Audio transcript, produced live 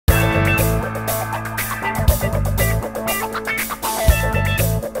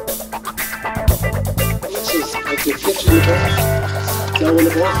Now when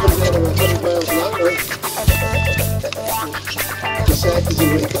the ball comes out at 100 miles an hour, the sack is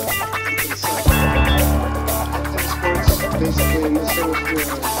awake. Sports basically in this hemisphere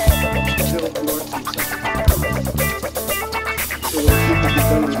are built north and south. So when people get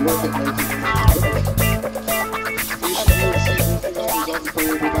done with work at night, you should be able to see moving numbers out before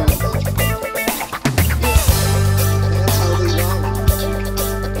everybody else. That's how they learn.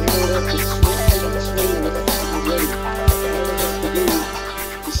 They don't have to swing and be ready. All they have to do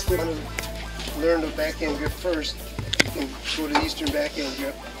is still learn the backhand grip first. You can go to the Eastern backhand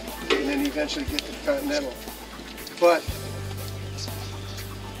grip and then eventually get to the Continental. But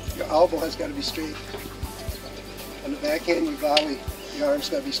your elbow has got to be straight. On the backhand, you volley, your arm's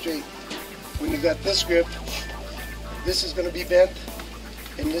got to be straight. When you've got this grip, this is going to be bent,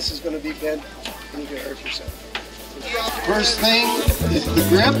 and this is going to be bent, and you're going to hurt yourself. First thing is the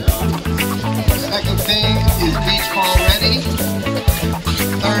grip. Second thing is beach ball ready.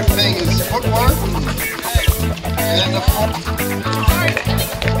 Third thing is footwork. And the foot.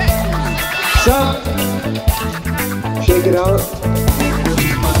 Stop. Shake it out.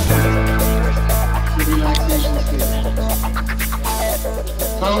 Relaxation stage.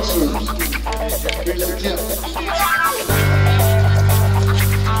 Counselors, here's the tip.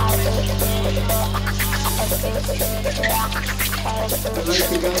 I'd like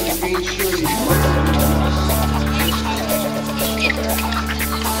the guy in the green shirt.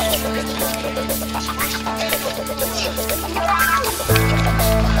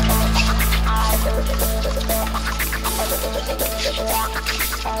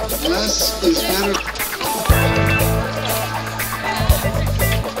 Less is better.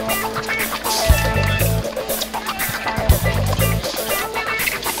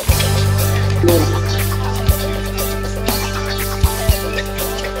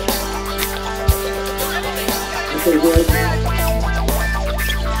 Okay, good.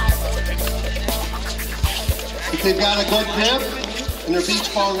 If they've got a good grip and their beach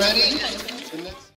ball ready,